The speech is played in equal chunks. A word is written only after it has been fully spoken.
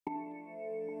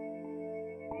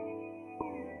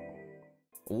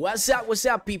What's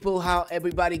up, people? How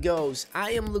everybody goes?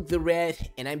 I am Luke the Red,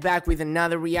 and I'm back with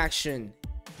another reaction.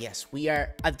 Yes, we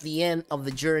are at the end of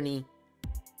the journey.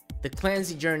 The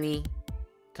Clancy journey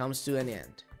comes to an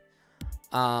end.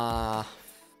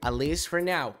 At least for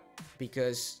now,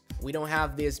 because we don't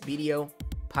have this video,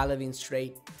 Paladin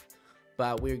Strait,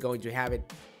 but we're going to have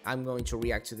it. I'm going to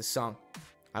react to the song.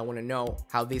 I want to know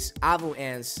how this album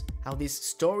ends, how this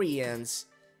story ends.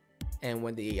 And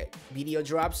when the video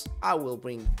drops, I will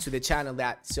bring to the channel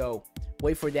that. So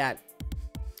wait for that.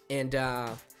 And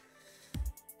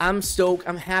I'm stoked.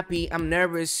 I'm happy. I'm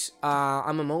nervous.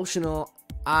 I'm emotional.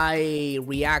 I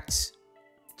react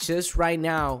just right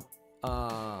now.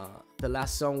 The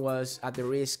last song was At the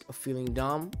Risk of Feeling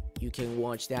Dumb. You can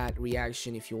watch that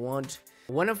reaction if you want.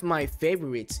 One of my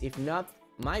favorites, if not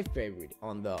my favorite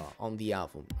on the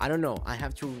album. I don't know. I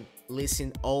have to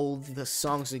listen all the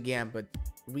songs again, but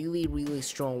really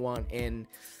strong one, and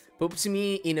puts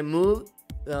me in a mood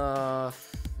that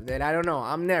I don't know.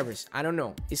 I'm nervous. I don't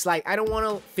know. It's like I don't want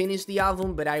to finish the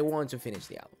album, but I want to finish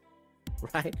the album,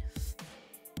 right?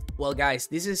 Well, guys,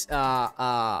 this is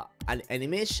an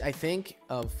image, I think,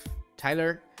 of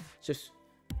Tyler just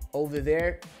over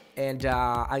there, and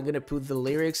I'm gonna put the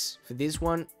lyrics for this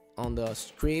one on the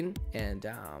screen. And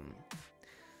are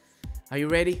you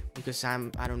ready? Because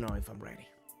I don't know if I'm ready.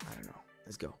 I don't know.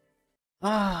 Let's go.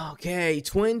 Okay,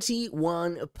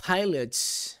 21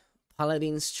 Pilots,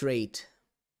 Paladin Strait,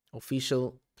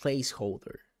 official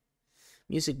placeholder.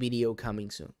 Music video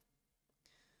coming soon.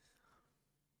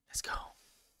 Let's go.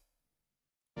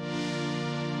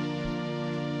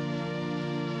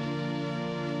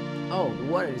 Oh, the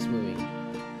water is moving.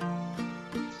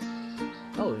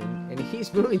 Oh, and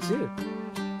he's moving too.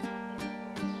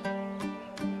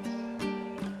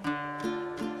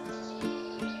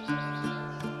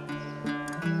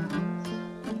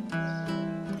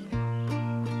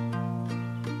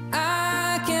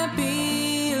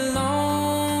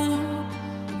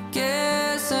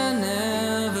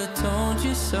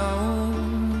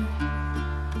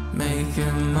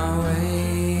 Making my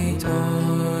way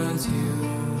towards you,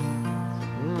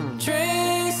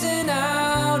 tracing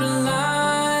out a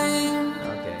line,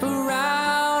 a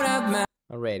route I've mapped.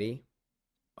 Already.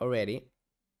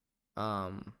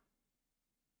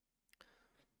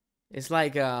 It's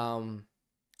like an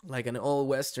old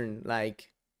western,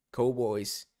 like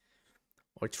cowboys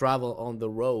or travel on the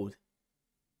road.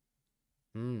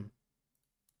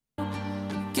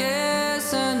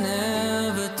 Guess I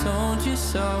never told you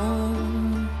so.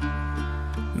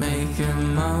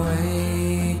 Making my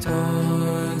way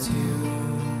towards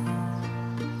you,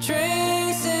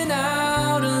 tracing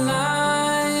out a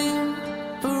line,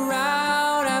 a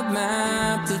route I've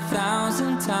mapped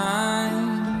 1,000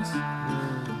 times.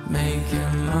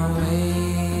 Making my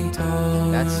way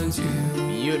towards you.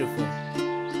 Beautiful.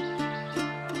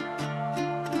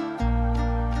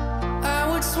 I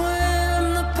would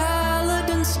swim the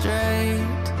Paladin Strait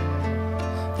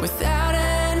without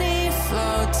any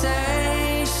flotation.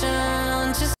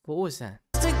 Just what was that?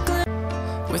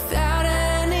 without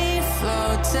any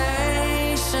flotation,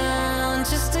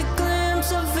 just a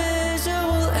glimpse of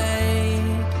visual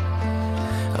aid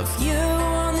of you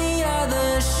on the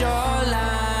other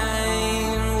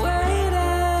shoreline, waiting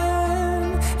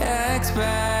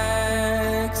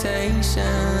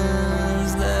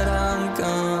expectations that I'm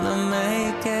gonna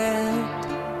make it.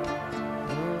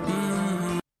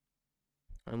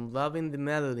 I'm loving the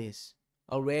melodies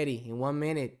already. In 1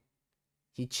 minute,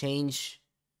 he changed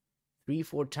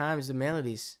 3-4 times the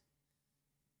melodies,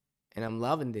 and I'm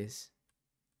loving this.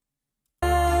 This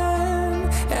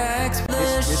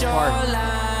part.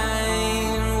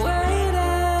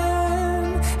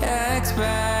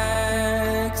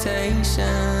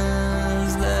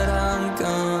 Expectations that I'm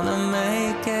gonna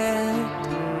make it.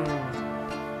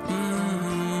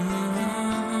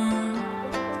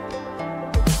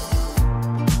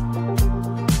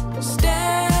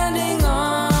 Standing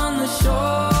on the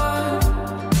shore,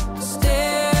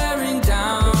 staring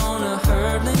down a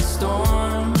hurtling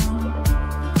storm,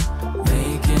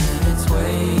 making its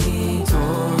way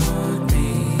toward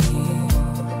me.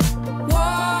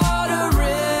 Water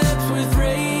rips with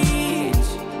rage,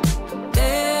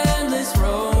 endless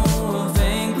row of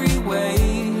angry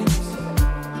waves,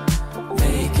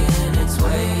 making its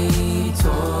way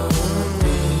toward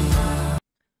me.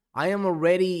 I am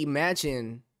already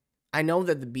imagining. I know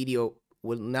that the video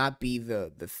will not be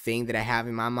the thing that I have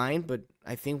in my mind, but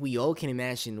I think we all can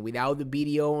imagine without the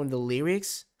video and the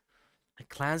lyrics, like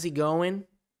Clancy going.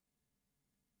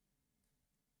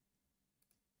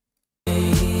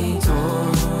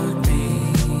 Toward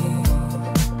me.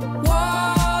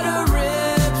 Water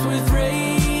rips with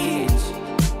rage,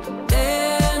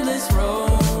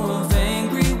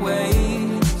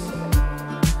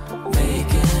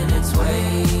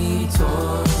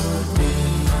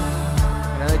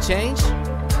 change?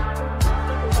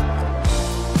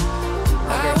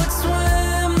 I would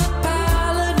swim the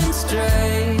Paladin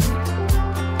Strait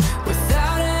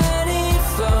without any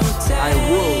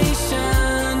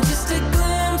flotation. Just a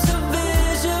glimpse of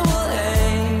visual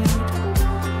aid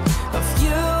of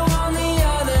you on the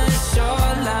other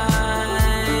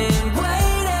shoreline,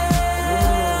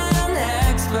 waiting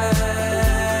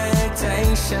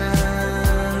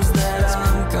expectations that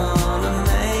I'm gonna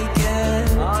make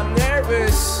it. I'm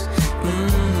nervous.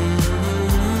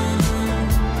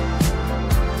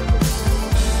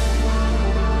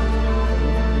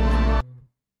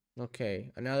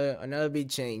 Okay, another big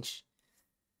change.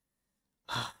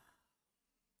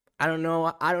 I don't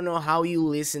know how you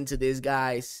listen to this,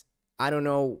 guys. I don't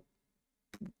know,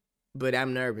 but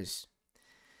I'm nervous.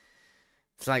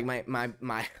 It's like my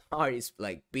heart is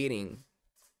like beating.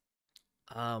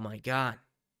 Oh my god.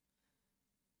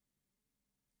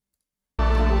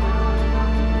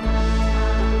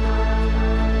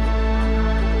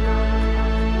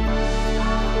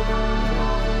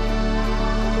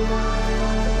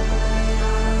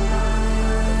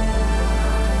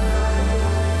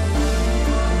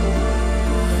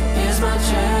 Here's my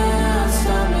chance,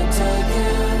 let me take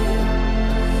it.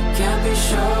 Can't be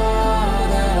sure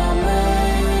that I'll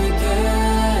make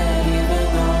it, even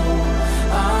though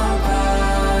I'm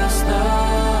past the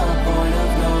point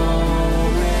of no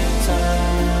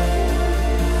return.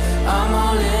 I'm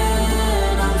all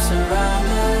in, I'm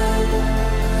surrounded.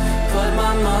 Put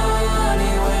my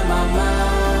money where my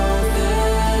mouth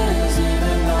is,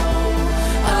 even though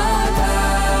I'm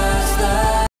past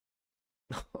the.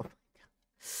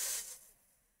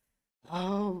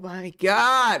 Oh my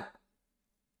god.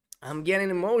 I'm getting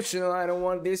emotional. I don't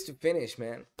want this to finish,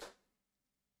 man.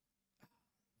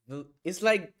 It's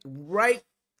like right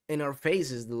in our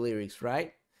faces, the lyrics,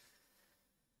 right?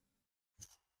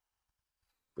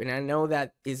 And I know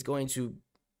that it's going to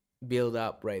build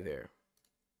up right there.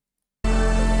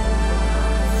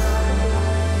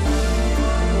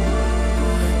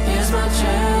 Here's my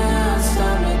chance,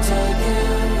 let me take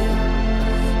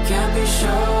it. Can't be sure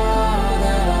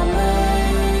that I'll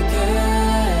make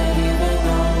it, even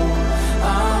though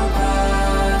I'm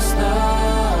past the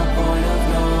point of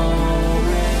no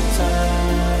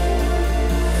return.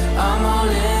 I'm all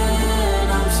in,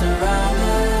 I'm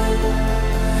surrounded.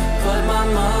 Put my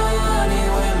money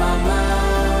where my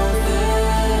mouth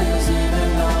is, even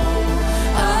though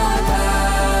I'm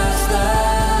past the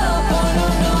point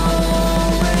of no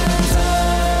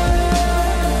return.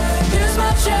 Here's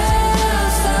my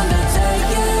chance, time to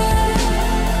take it.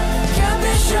 Can't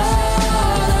be sure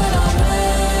that I'll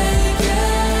make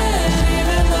it,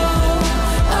 even though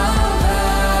I'm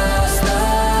past the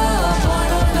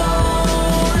point of no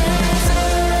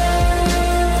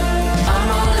return. I'm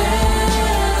all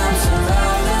in, I'm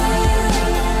surrounded.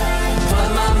 Put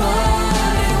my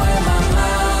money where my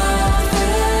mouth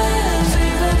is,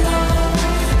 even though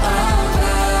I'm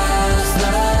past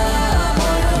the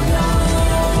point of no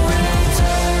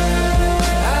return.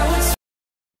 I would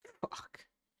Fuck.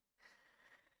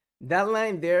 That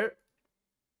line there.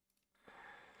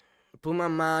 Put my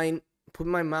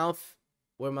mouth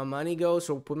where my money goes,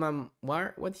 or put my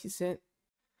what he said?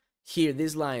 Here,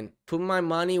 this line. Put my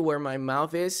money where my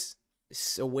mouth is.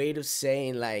 It's a way of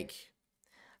saying like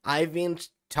I've been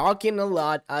talking a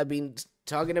lot. I've been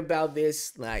talking about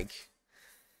this like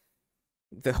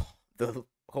the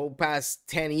whole past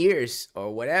 10 years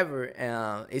or whatever.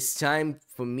 It's time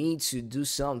for me to do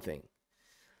something.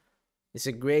 It's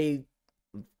a great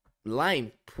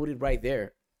line. Put it right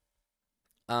there.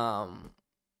 I'm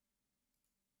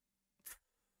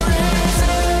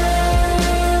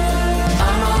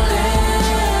all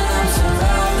in, I'm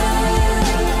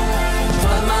surrounded.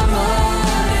 Put my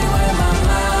money where my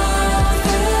mouth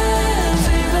is,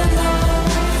 even though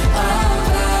I'm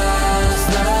past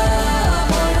the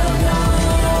point of no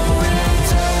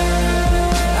return.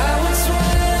 I would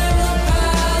swim the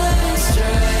Paladin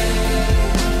Strait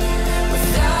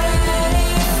without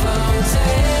any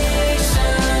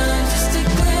flotation. Just a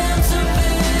glimpse of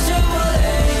visual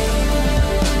aid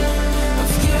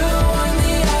of you on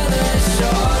the other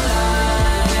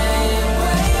shoreline,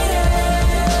 waiting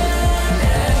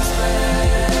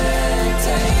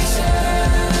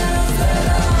expectations that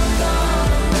I'm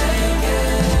gonna make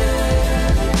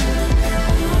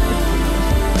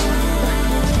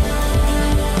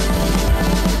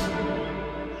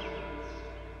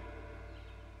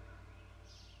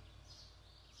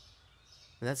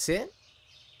That's it.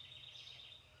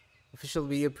 Official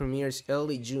video premieres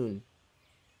early June.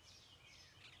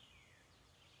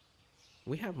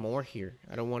 We have more here.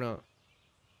 I don't want to.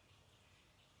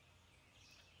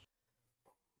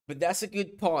 But that's a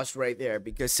good pause right there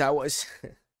because I was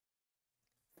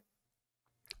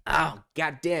oh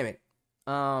god damn it.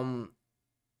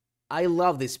 I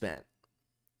love this band.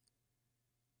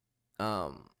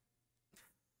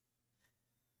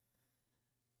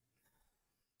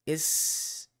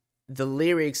 It's the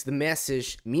lyrics, the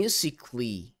message,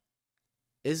 musically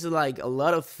is like a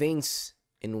lot of things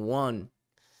in one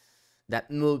that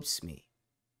moves me.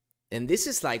 And this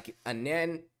is like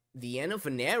the end of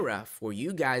an era for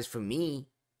you guys, for me,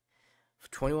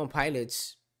 for 21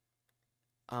 Pilots.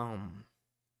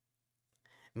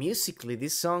 Musically,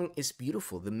 this song is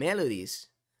beautiful. The melodies,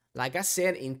 like I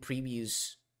said in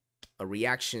previous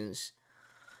reactions,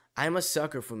 I'm a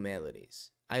sucker for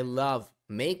melodies. I love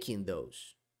making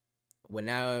those. When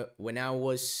I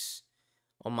was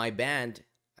on my band,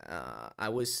 I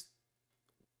was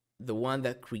the one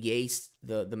that creates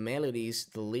the melodies,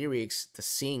 the lyrics, the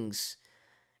sings,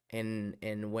 and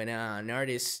when an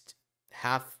artist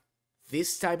have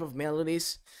this type of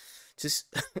melodies,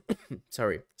 just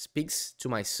sorry, speaks to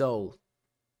my soul.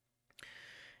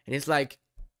 And it's like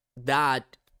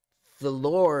that, the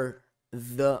lore,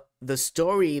 the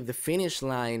story, the finish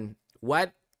line,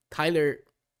 what Tyler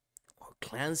or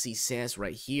Clancy says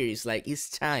right here is like, it's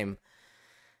time.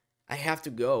 I have to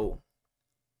go.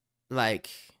 Like,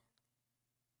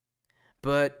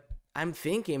 but I'm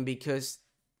thinking, because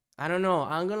I don't know,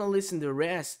 I'm gonna listen to the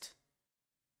rest.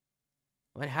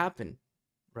 What happened?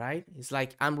 Right? It's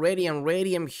like, I'm ready,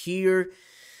 I'm here.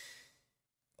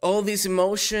 All this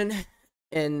emotion,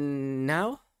 and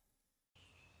now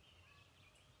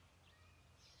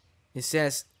it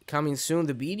says coming soon.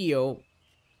 The video,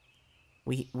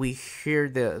 we hear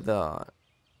the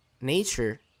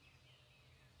nature,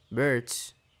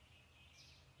 birds.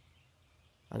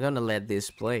 I'm gonna let this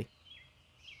play.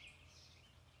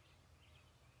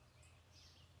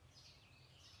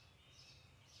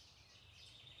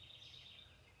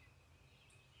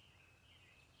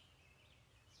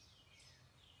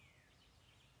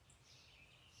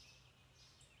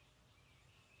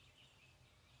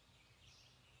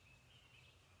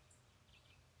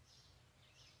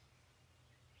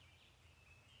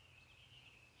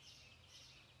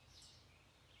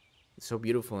 It's so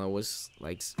beautiful. I was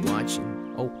like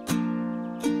watching. Oh.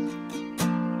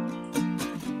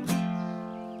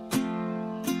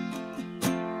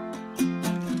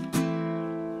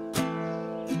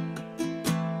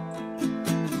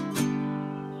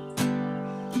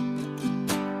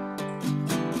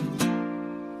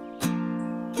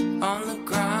 On the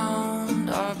ground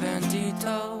are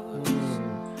banditos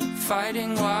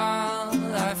fighting while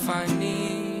I find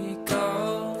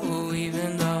Nico,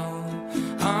 even though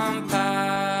I'm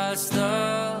past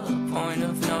the point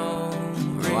of no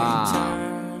return.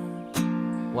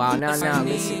 Wow, now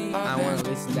listen. I want to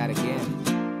listen to that again.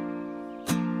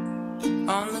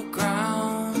 On the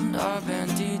ground are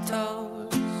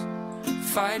banditos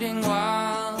fighting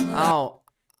while Oh,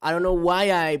 I don't know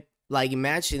why I like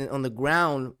imagine on the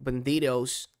ground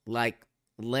banditos like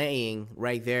laying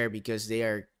right there, because they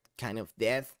are kind of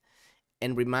dead,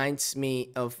 and reminds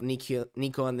me of Nico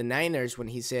and the Niners when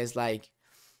he says like,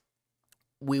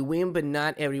 we win but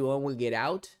not everyone will get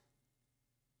out,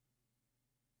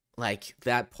 like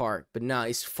that part. But no,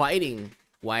 it's fighting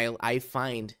while I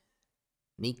find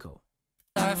Nico.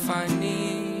 I find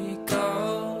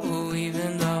Nico,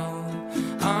 even though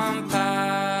I'm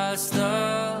past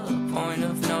the point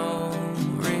of no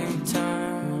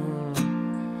return.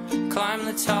 Climb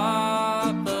the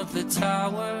top of the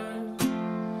tower,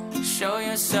 show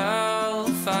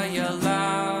yourself, I yell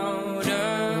louder,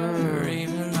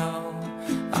 even though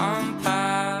I'm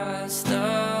past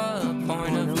the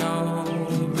point of no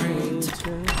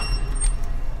return.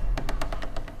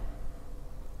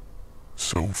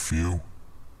 So few,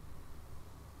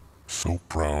 so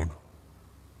proud,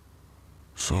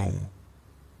 so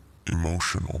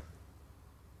emotional.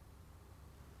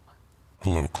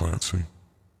 Hello, Clancy.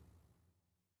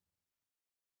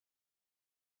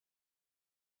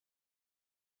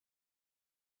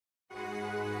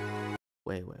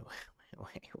 Wait.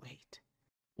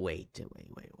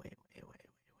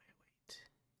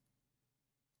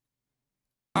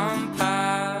 I'm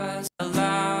past the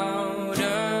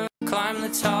louder, climb the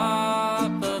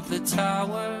top of the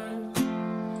tower,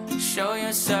 show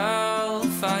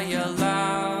yourself, I yell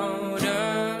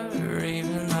louder,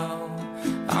 even though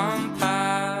I'm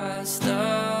past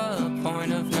the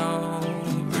point of no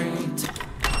return.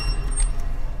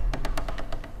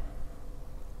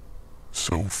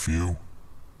 So few,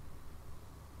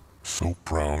 so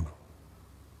proud,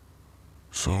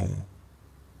 so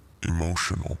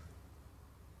emotional.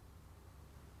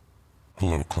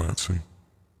 Hello, Clancy.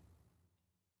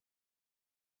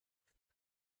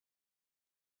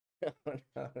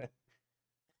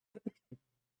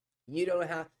 You don't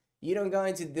have, you don't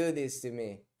going to do this to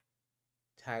me,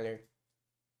 Tyler.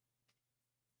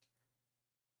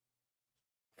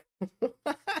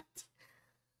 What?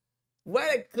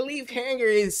 What a cliffhanger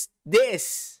is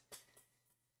this?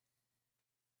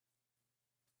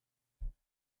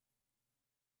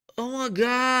 Oh my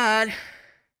god.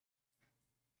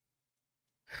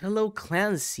 Hello,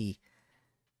 Clancy.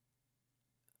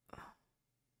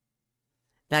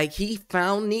 Like he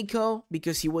found Nico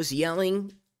because he was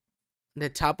yelling the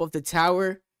top of the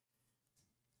tower.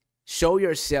 Show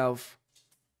yourself.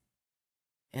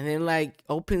 And then like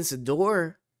opens the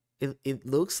door. It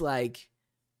looks like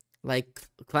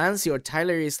Clancy or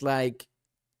Tyler is like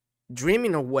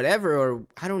dreaming or whatever, or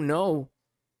I don't know.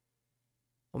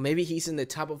 Or maybe he's in the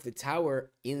top of the tower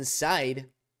inside.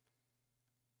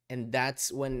 And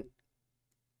that's when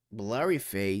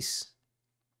Blurryface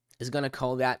is gonna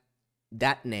call that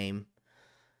name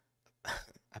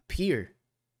appear.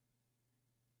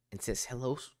 It says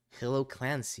hello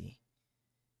Clancy.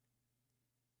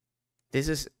 This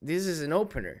is an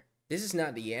opener. This is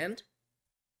not the end.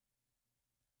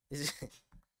 This is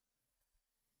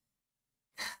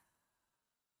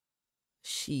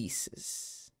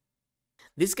Jesus.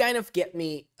 This kind of get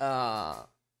me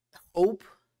hope.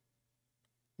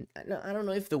 I don't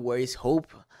know if the word is hope.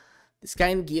 This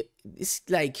kind of get this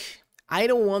like I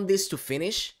don't want this to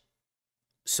finish.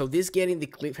 So this getting the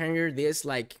cliffhanger, this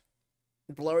like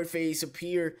blurry face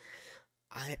appear.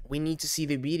 We need to see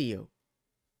the video.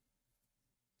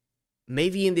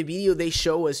 Maybe in the video they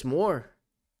show us more.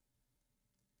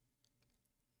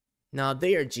 No,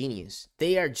 they are genius.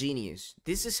 They are genius.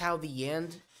 This is how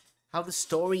how the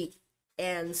story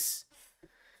ends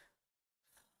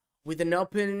with an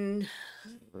open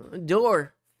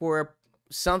door for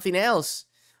something else.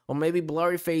 Or maybe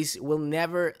Blurryface will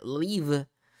never leave.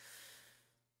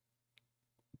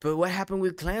 But what happened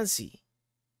with Clancy?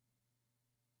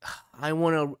 I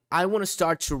wanna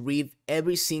start to read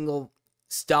every single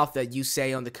stuff that you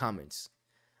say on the comments.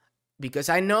 Because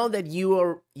I know that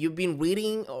you've been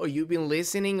reading or you've been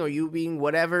listening or you've been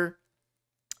whatever.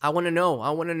 I want to know.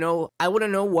 I want to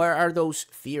know where are those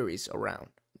theories around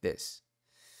this.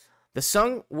 The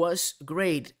song was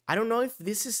great. I don't know if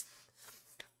this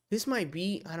might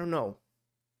be, I don't know,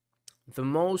 the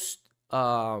most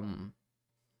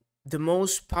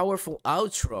powerful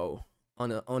outro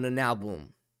on an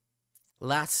album.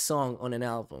 Last song on an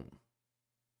album.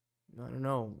 I don't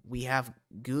know. We have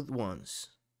good ones.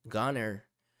 Gunner.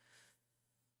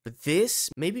 But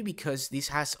this, maybe because this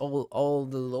has all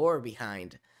the lore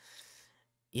behind,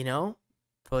 you know?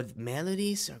 But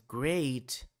melodies are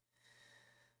great.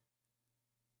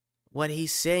 What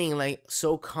he's saying, like,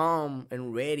 so calm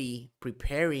and ready,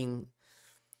 preparing.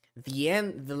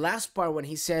 The last part when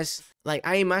he says, like,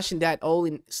 I imagine that all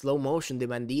in slow motion, the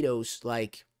banditos,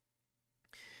 like,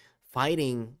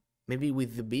 fighting, maybe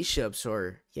with the bishops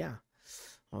or, yeah.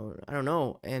 Or I don't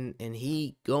know, and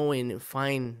he going and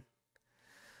find.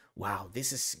 Wow,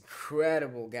 this is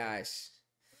incredible, guys.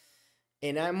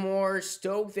 And I'm more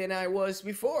stoked than I was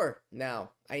before.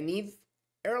 Now I need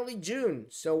early June,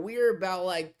 so we're about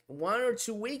like 1 or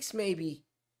 2 weeks maybe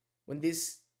when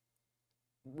this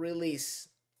release.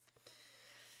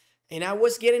 And I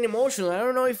was getting emotional. I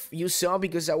don't know if you saw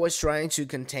because I was trying to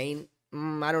contain.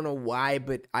 I don't know why,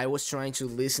 but I was trying to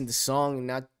listen to the song and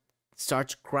not start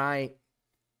to cry.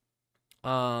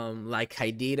 Like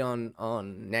I did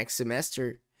on next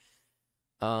semester.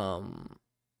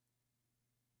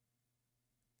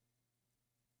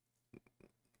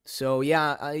 So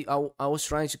yeah, I was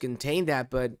trying to contain that,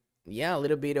 but yeah, a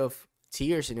little bit of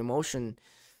tears and emotion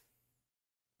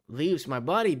leaves my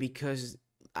body because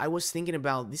I was thinking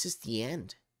about this is the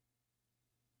end.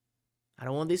 I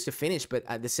don't want this to finish, but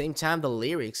at the same time, the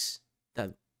lyrics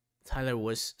that Tyler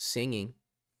was singing,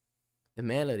 the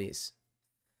melodies.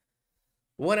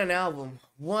 What an album.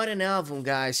 What an album,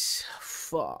 guys.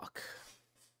 Fuck.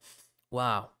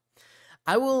 Wow.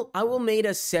 I will make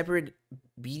a separate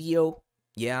video.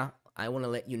 Yeah, I want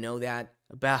to let you know that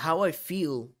about how I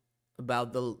feel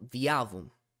about the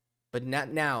album. But not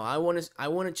now. I want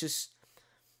to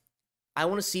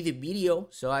see the video,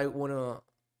 so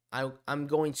I'm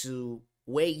going to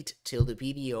wait till the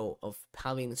video of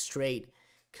Paladin Strait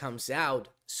comes out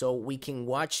so we can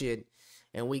watch it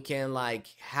and we can like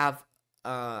have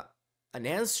an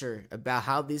answer about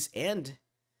how this end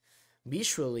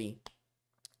visually,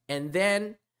 and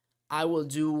then I will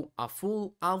do a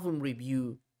full album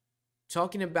review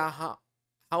talking about how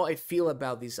I feel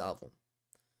about this album,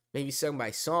 maybe song by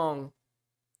song.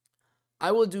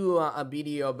 I will do a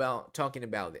video about talking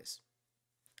about this.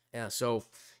 Yeah, so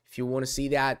If you want to see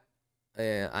that,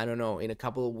 I don't know, in a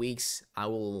couple of weeks, I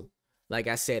will, like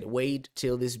I said, wait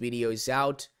till this video is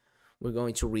out. We're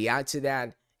going to react to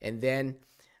that. And then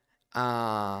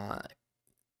now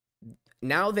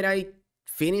that I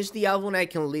finished the album, I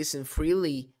can listen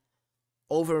freely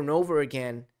over and over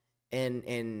again.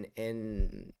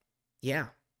 And yeah.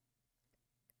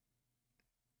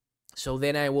 So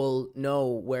then I will know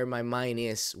where my mind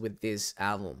is with this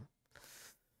album.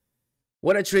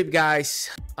 What a trip,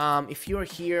 guys. If you're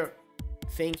here,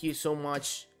 thank you so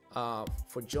much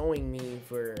for joining me,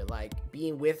 for like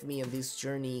being with me on this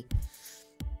journey,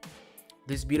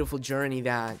 this beautiful journey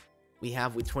that we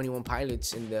have with 21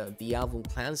 Pilots and the album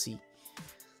Clancy.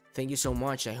 Thank you so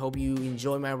much. I hope you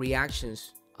enjoy my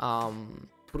reactions.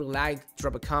 Put a like,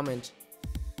 drop a comment,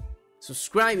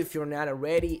 subscribe if you're not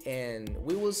already, and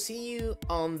we will see you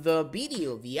on the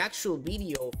video, the actual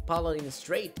video of Paladin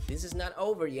Strait. This is not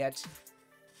over yet.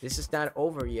 This is not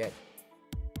over yet.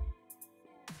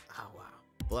 Oh wow,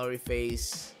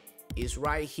 Blurryface is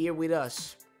right here with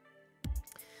us.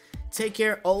 Take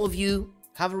care, all of you.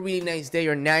 Have a really nice day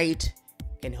or night,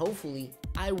 and hopefully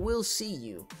I will see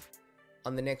you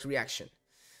on the next reaction.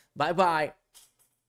 Bye bye.